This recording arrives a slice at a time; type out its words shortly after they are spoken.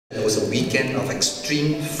It was a weekend of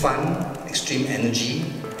extreme fun, extreme energy,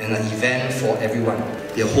 and an event for everyone.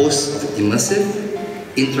 They host of immersive,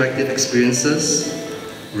 interactive experiences,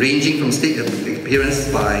 ranging from stage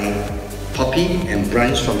appearance by Poppy and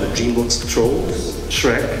Branch from the DreamWorks Trolls,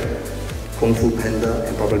 Shrek, Kung Fu Panda,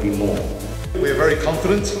 and probably more. We are very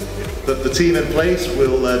confident that the team in place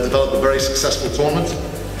will develop a very successful tournament,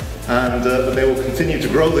 and that they will continue to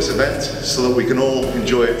grow this event so that we can all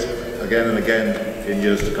enjoy it again and again in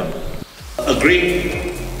years to come. A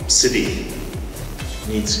great city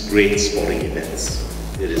needs great sporting events.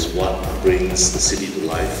 It is what brings the city to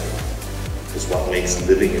life. It's what makes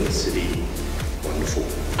living in the city wonderful.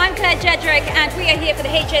 I'm Claire Jedrick and we are here for the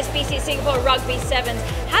HSBC Singapore Rugby7s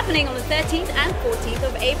happening on the 13th and 14th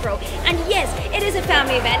of April. And yes, it is a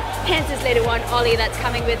family event, hence this little one, Ollie, that's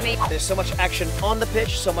coming with me. There's so much action on the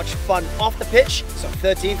pitch, so much fun off the pitch. So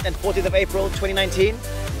 13th and 14th of April 2019,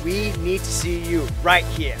 we need to see you right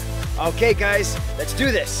here. Okay guys, let's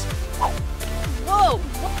do this. Whoa!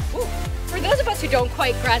 For those of us who don't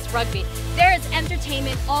quite grasp rugby, there is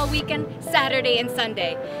entertainment all weekend, Saturday and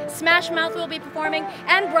Sunday. Smash Mouth will be performing,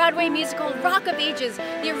 and Broadway musical Rock of Ages.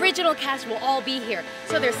 The original cast will all be here,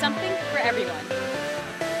 so there's something for everyone.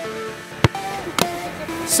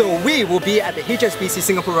 So we will be at the HSBC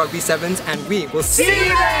Singapore Rugby 7s and we will see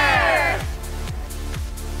you there!